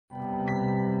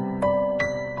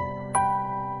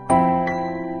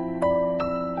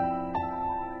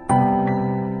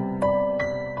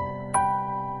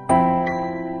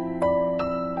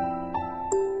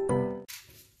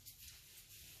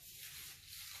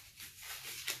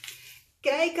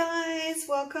G'day guys,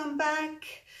 welcome back.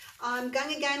 I'm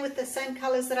going again with the same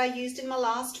colours that I used in my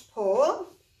last pour.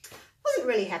 Wasn't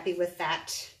really happy with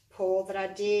that pour that I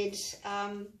did.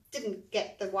 Didn't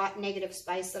get the white negative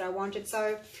space that I wanted,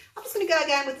 so I'm just going to go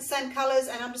again with the same colours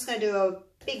and I'm just going to do a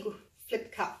big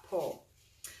flip cup pour.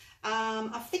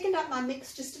 I've thickened up my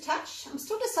mix just a touch. I'm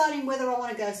still deciding whether I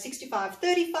want to go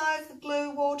 65-35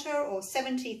 glue water or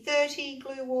 70-30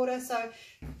 glue water. So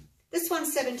this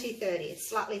one's 70-30, it's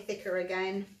slightly thicker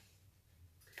again.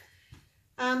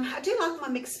 I do like my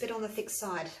mix a bit on the thick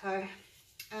side. So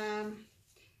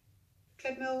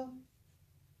treadmill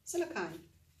silicone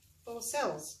for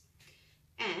cells.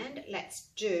 And let's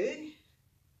do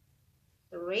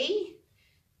 3.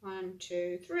 1,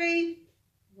 2, 3.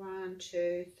 1,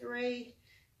 2, 3.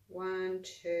 1,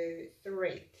 2,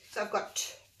 3. So I've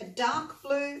got a dark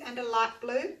blue and a light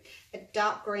blue, a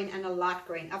dark green and a light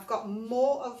green. I've got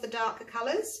more of the darker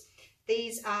colours.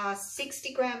 These are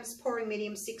 60 grams pouring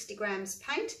medium, 60 grams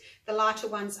paint. The lighter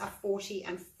ones are 40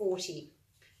 and 40.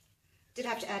 Did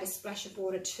have to add a splash of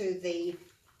water to the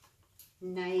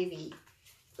navy.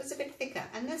 It was a bit thicker.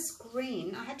 And this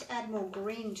green, I had to add more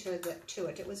green to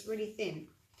it. It was really thin.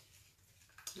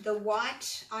 The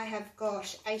white, I have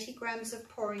got 80 grams of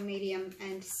pouring medium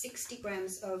and 60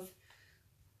 grams of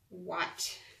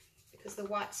white, because the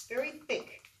white's very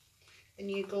thick. The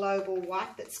new global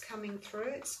white that's coming through,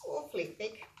 it's awfully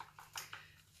thick,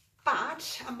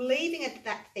 but I'm leaving it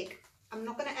that thick. I'm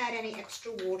not going to add any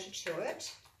extra water to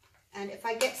it, and if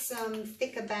I get some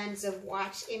thicker bands of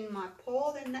white in my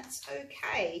pour, then that's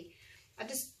okay.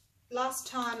 Last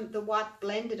time the white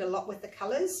blended a lot with the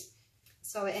colours,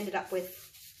 so I ended up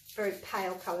with very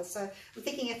pale colours. So I'm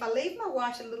thinking if I leave my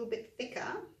white a little bit thicker,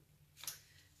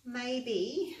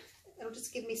 maybe it'll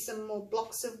just give me some more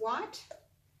blocks of white.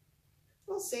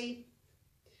 We'll see.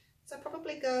 So I'll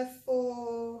probably go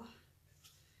for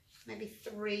maybe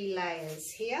 3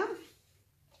 layers here.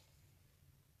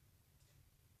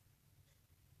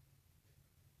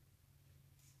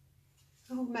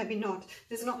 Oh, maybe not.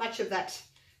 There's not much of that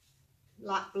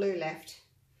light blue left.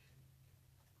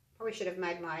 Probably should have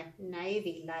made my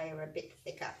navy layer a bit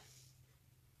thicker.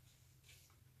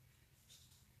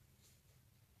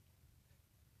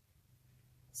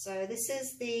 So this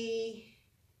is the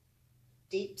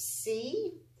deep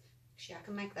sea. Actually, I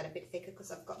can make that a bit thicker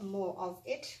because I've got more of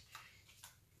it.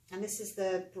 And this is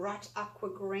the bright aqua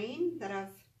green that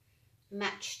I've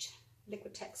matched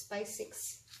Liquitex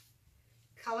Basics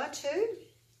colour to.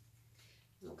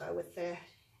 And we'll go with the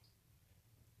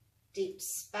deep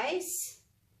space.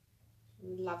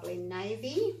 Lovely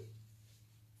navy.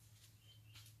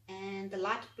 And the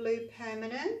light blue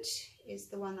permanent is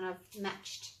the one that I've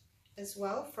matched as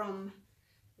well from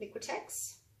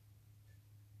Liquitex.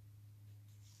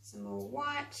 Some more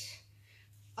white.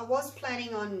 I was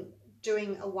planning on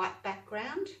doing a white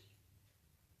background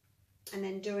and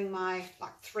then doing my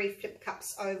 3 flip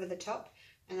cups over the top,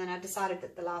 and then I decided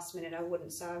at the last minute I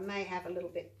wouldn't, so I may have a little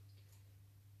bit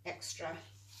extra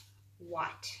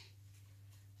white.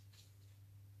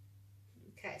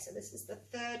 Okay, so this is the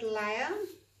 3rd layer.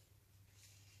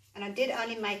 And I did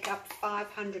only make up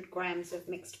 500 grams of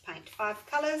mixed paint. 5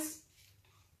 colours,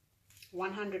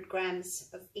 100 grams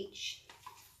of each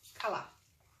colour.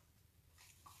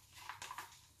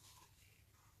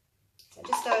 So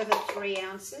just over 3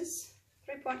 ounces,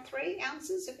 3.3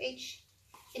 ounces of each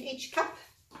in each cup.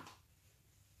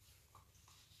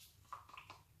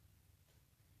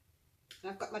 And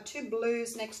I've got my 2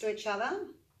 blues next to each other.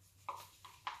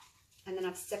 And then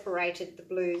I've separated the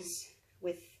blues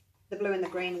with the blue and the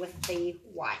green with the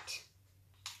white.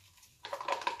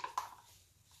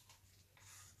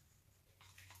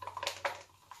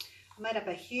 I made up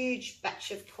a huge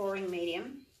batch of pouring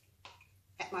medium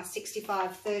at my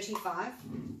 65-35,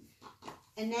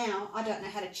 and now I don't know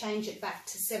how to change it back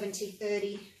to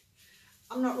 70-30.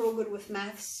 I'm not real good with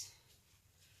maths.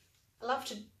 I love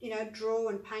to, draw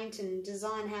and paint and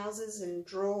design houses and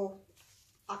draw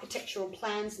architectural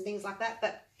plans and things like that,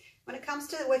 but when it comes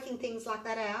to working things like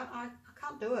that out, I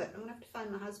can't do it. I'm going to have to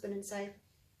phone my husband and say,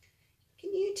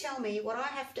 can you tell me what I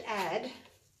have to add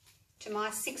to my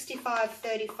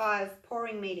 65-35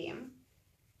 pouring medium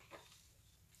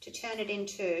to turn it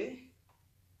into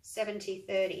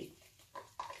 70-30?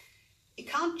 You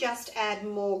can't just add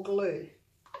more glue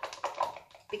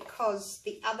because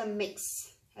the other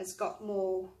mix has got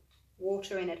more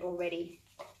water in it already.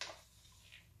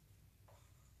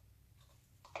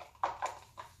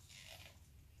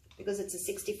 Because it's a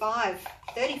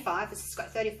 65-35, it's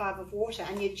got 35 of water,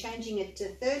 and you're changing it to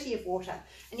 30 of water,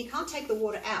 and you can't take the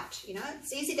water out.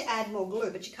 It's easy to add more glue,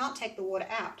 but you can't take the water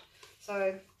out.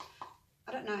 So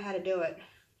I don't know how to do it.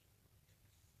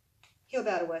 He'll be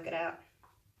able to work it out.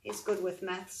 He's good with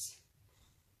maths.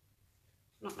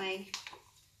 Not me.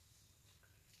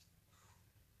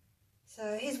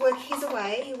 So he's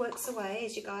away. He works away,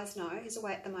 as you guys know. He's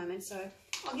away at the moment. So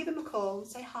I'll give him a call and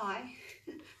say hi.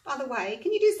 By the way,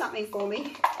 can you do something for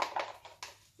me?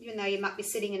 Even though you might be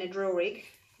sitting in a drill rig,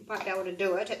 you won't be able to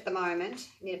do it at the moment.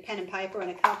 You need a pen and paper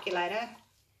and a calculator.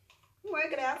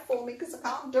 Work it out for me because I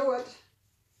can't do it.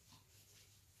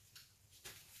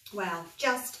 Wow,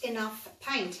 just enough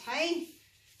paint, hey?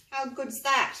 How good's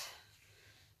that?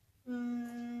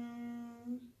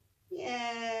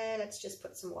 Yeah, let's just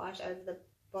put some white over the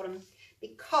bottom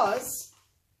because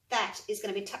that is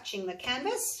going to be touching the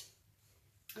canvas.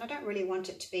 And I don't really want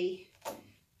it to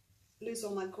lose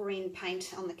all my green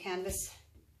paint on the canvas.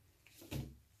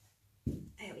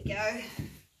 There we go.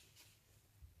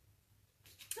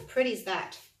 How pretty is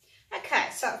that? Okay,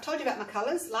 so I've told you about my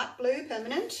colours. Light blue,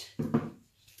 permanent.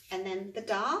 And then the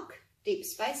dark, deep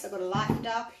space. I've got a light and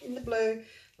dark in the blue,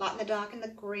 light and the dark in the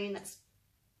green. That's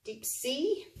deep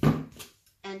sea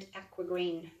and aqua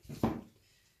green.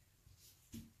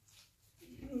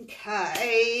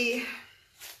 Okay.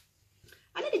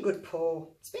 I need a good pour.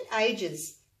 It's been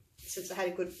ages since I had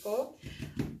a good pour.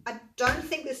 I don't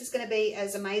think this is going to be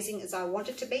as amazing as I want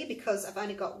it to be because I've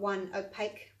only got one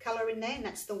opaque colour in there, and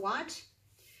that's the white.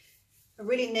 I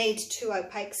really need 2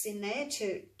 opaques in there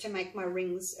to make my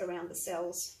rings around the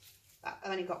cells. But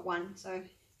I've only got one, so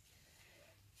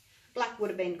black would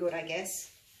have been good, I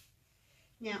guess.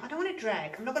 Now, I don't want to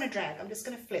drag. I'm not going to drag. I'm just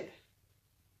going to flip.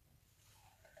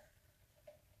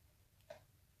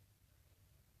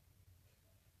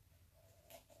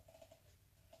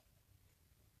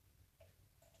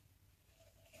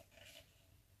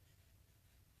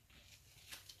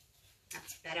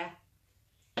 That's better.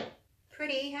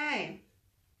 Pretty, hey?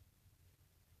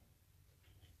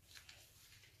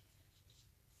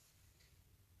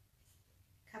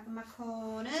 Cover my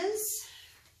corners.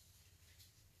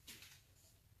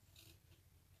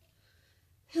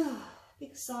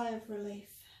 Big sigh of relief.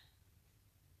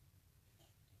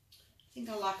 I think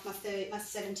I like my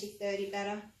 70-30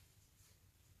 better.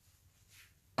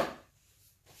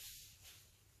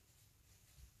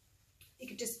 You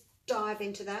could just dive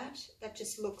into that. That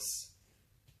just looks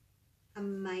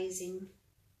amazing.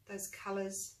 Those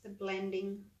colours, the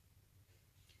blending.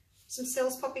 Some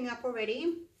cells popping up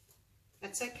already.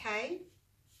 That's okay.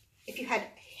 If you had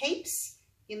heaps,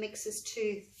 your mix is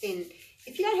too thin.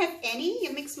 If you don't have any,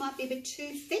 your mix might be a bit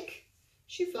too thick.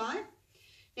 Shoe fly.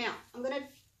 Now, I'm going to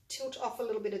tilt off a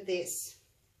little bit of this.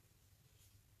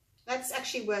 That's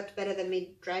actually worked better than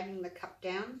me dragging the cup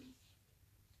down.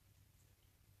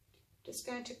 Just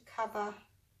going to cover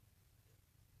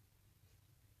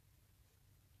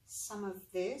some of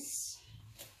this.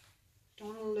 Don't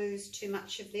want to lose too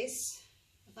much of this.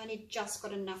 I've only just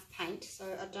got enough paint, so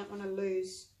I don't want to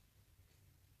lose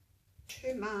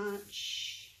too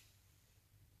much.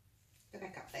 Go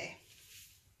back up there.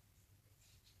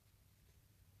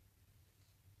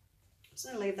 I'm just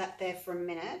going to leave that there for a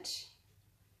minute.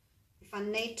 If I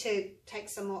need to take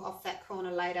some more off that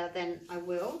corner later, then I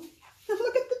will.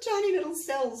 Look at the tiny little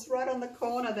cells right on the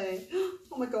corner there.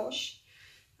 Oh my gosh.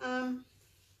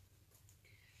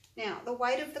 Now, the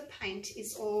weight of the paint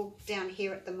is all down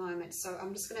here at the moment, so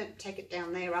I'm just going to take it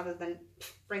down there rather than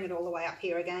bring it all the way up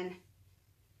here again.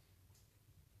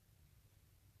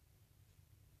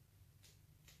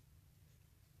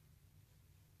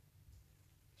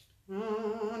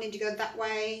 Oh, I need to go that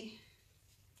way.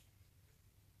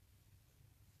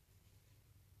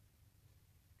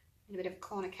 And a bit of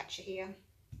corner catcher here.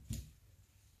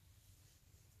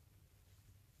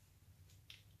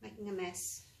 Making a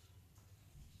mess.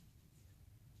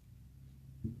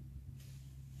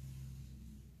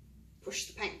 Push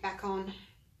the paint back on.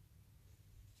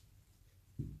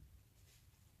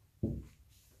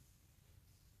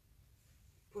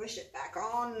 Push it back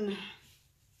on.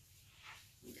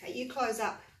 Okay, you close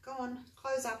up. Go on,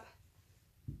 close up.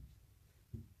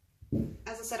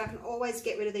 As I said, I can always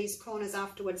get rid of these corners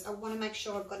afterwards. I want to make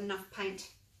sure I've got enough paint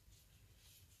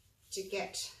to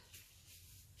get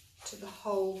to the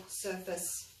whole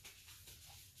surface.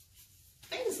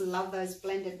 I just love those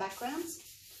blended backgrounds.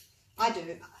 I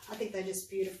do. I think they're just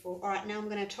beautiful. All right, now I'm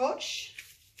going to torch.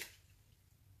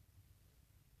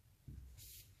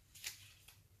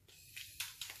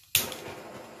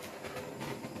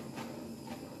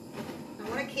 I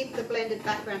want to keep the blended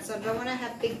background, so I don't want to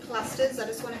have big clusters. I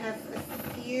just want to have a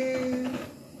few.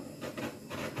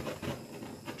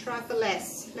 Try for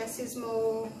less. Less is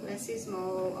more. Less is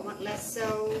more. I want less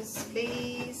cells,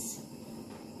 please.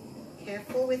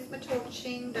 Careful with my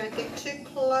torching, don't get too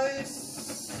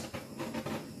close.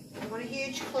 Don't want a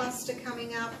huge cluster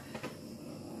coming up.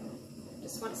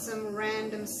 Just want some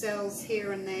random cells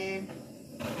here and there.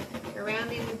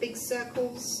 Around in big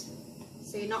circles,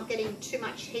 so you're not getting too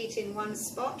much heat in one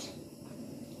spot.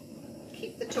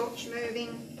 Keep the torch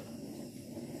moving.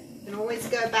 And always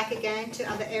go back again to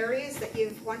other areas that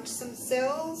you've want some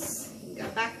cells. Go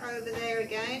back over there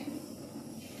again.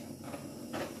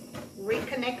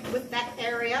 Reconnect with that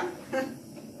area.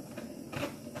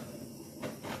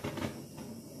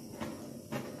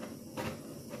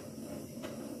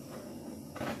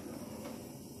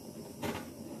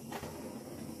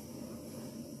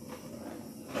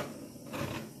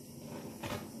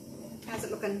 How's it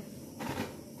looking?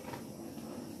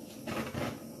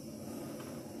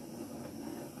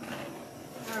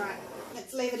 Alright,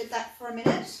 let's leave it at that for a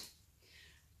minute.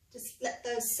 Just let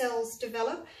those cells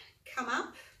develop, come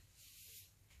up.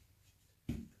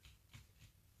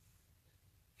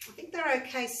 I think they're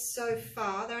okay so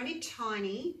far. They're only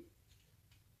tiny.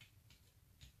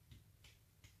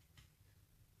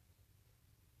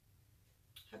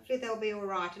 Hopefully they'll be all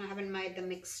right, and I haven't made the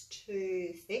mix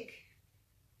too thick.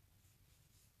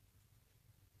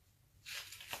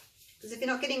 Because if you're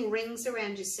not getting rings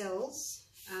around your cells,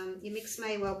 your mix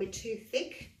may well be too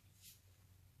thick.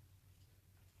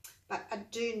 But I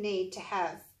do need to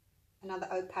have another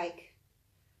opaque.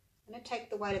 I'm going to take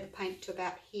the weight of the paint to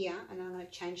about here, and I'm going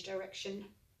to change direction.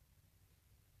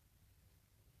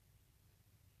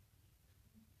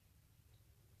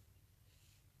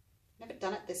 Never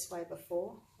done it this way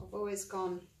before. I've always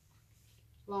gone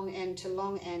long end to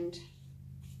long end.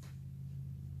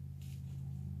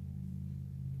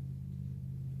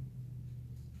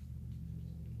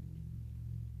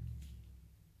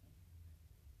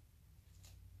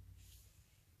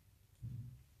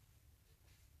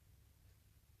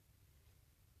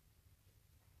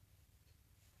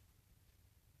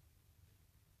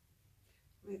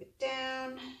 Move it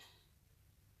down,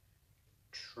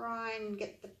 try and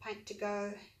get the paint to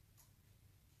go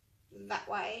that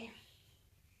way.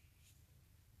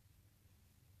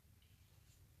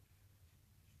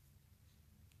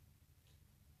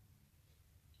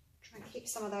 Try and keep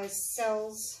some of those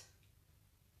cells.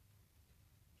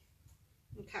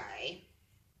 Okay.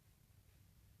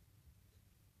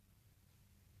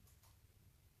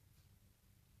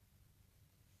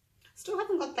 Still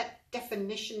haven't got that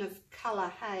definition of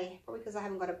colour, hey? Probably because I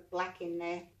haven't got a black in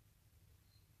there.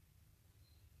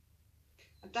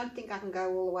 I don't think I can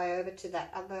go all the way over to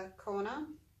that other corner.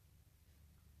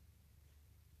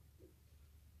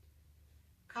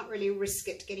 Can't really risk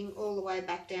it getting all the way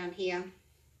back down here.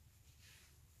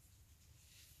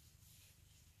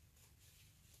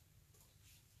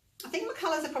 I think my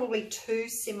colours are probably too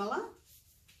similar.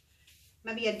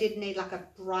 Maybe I did need like a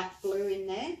bright blue in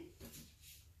there.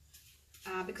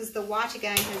 Because the white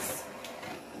again has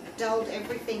dulled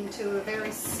everything to a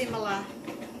very similar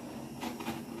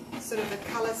sort of a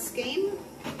colour scheme.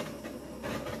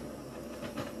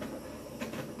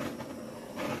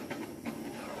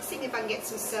 See if I can get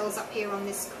some cells up here on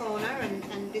this corner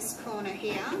and this corner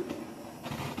here.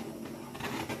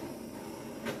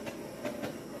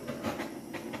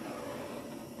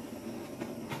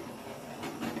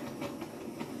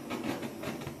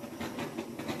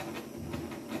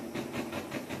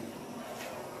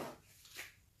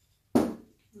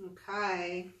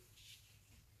 Okay,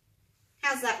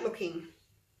 how's that looking?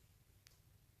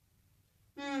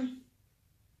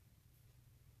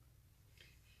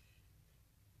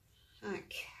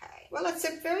 Okay, well, it's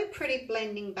a very pretty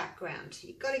blending background.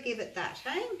 You've got to give it that,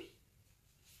 hey?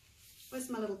 Where's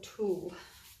my little tool?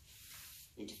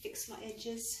 Need to fix my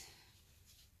edges.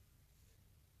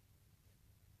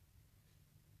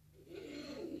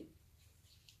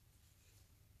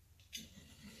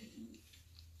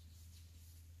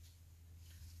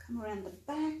 Come around the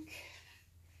back.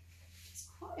 There's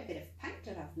quite a bit of paint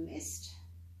that I've missed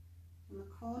on the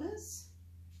corners.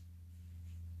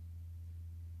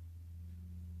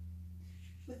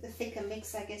 With the thicker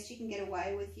mix, I guess you can get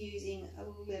away with using a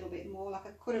little bit more. Like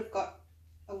I could have got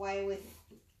away with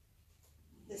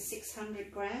the 600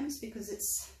 grams because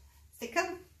it's thicker.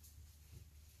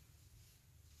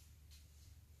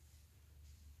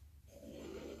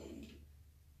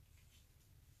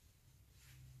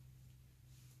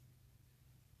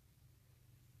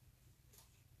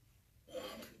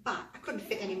 But I couldn't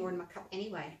fit any more in my cup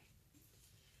anyway.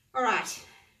 All right,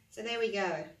 so there we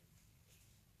go.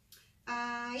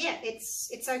 Yeah,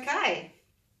 it's okay.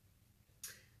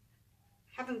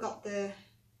 Haven't got the,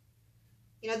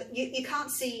 you know, you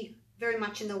can't see very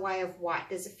much in the way of white.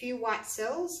 There's a few white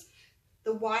cells,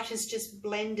 the white has just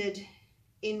blended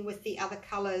in with the other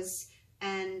colors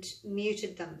and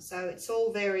muted them. So it's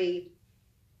all very,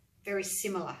 very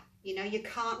similar. You know, you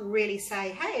can't really say,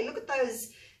 hey, look at those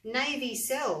navy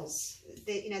cells.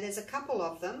 You know, there's a couple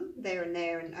of them there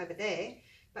and over there.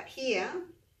 But here,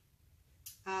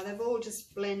 they've all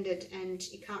just blended and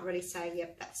you can't really say,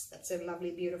 yep, that's a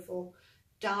lovely, beautiful,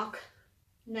 dark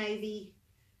navy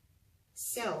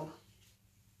cell.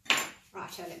 Right,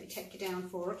 so let me take you down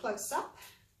for a close-up.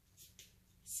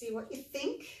 See what you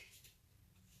think.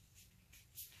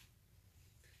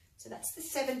 So that's the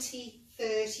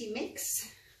 70-30 mix.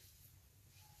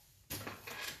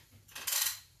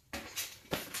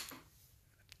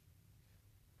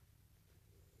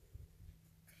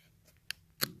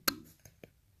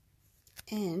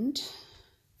 And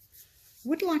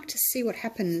would like to see what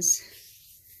happens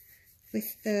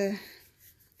with the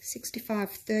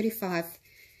 65-35.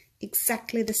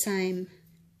 Exactly the same,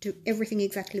 do everything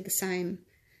exactly the same,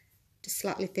 just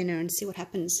slightly thinner, and see what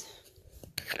happens.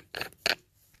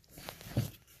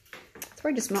 It's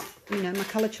probably just not, you know, my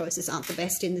colour choices aren't the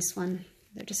best in this one.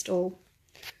 They're just all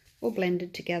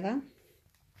blended together.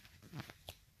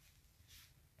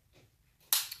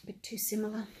 A bit too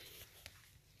similar.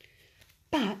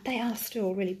 But they are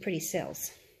still really pretty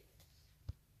cells.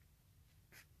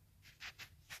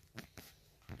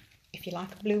 If you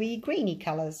like bluey, greeny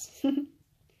colours. So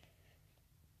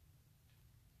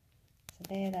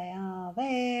there they are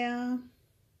there.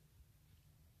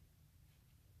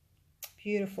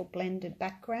 Beautiful blended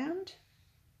background.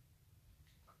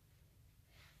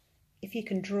 If you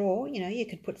can draw, you know, you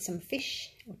could put some fish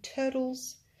or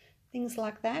turtles, things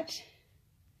like that,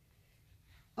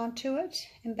 onto it.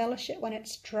 Embellish it when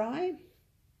it's dry.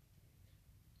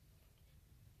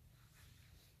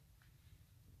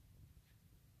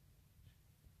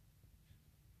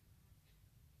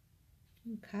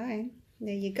 Okay,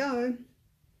 there you go.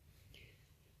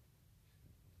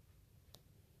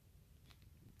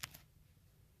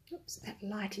 Oops, that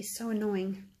light is so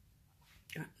annoying.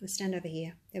 All right, let's stand over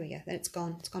here. There we go. Then it's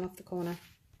gone. It's gone off the corner.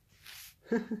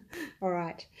 All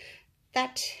right,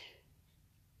 that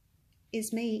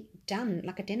is me done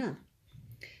like a dinner.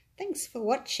 Thanks for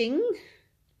watching.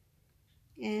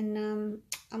 And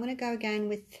I'm going to go again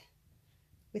with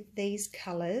these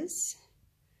colours.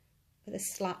 With a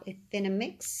slightly thinner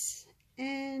mix,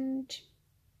 and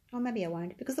oh, maybe I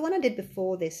won't, because the one I did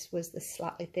before this was the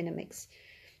slightly thinner mix.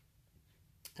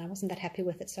 I wasn't that happy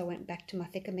with it, so I went back to my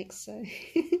thicker mix. So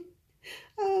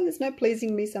oh, there's no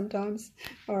pleasing me sometimes.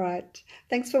 All right,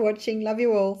 thanks for watching. Love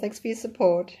you all. Thanks for your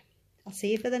support. I'll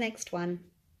see you for the next one.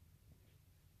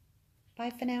 Bye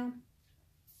for now.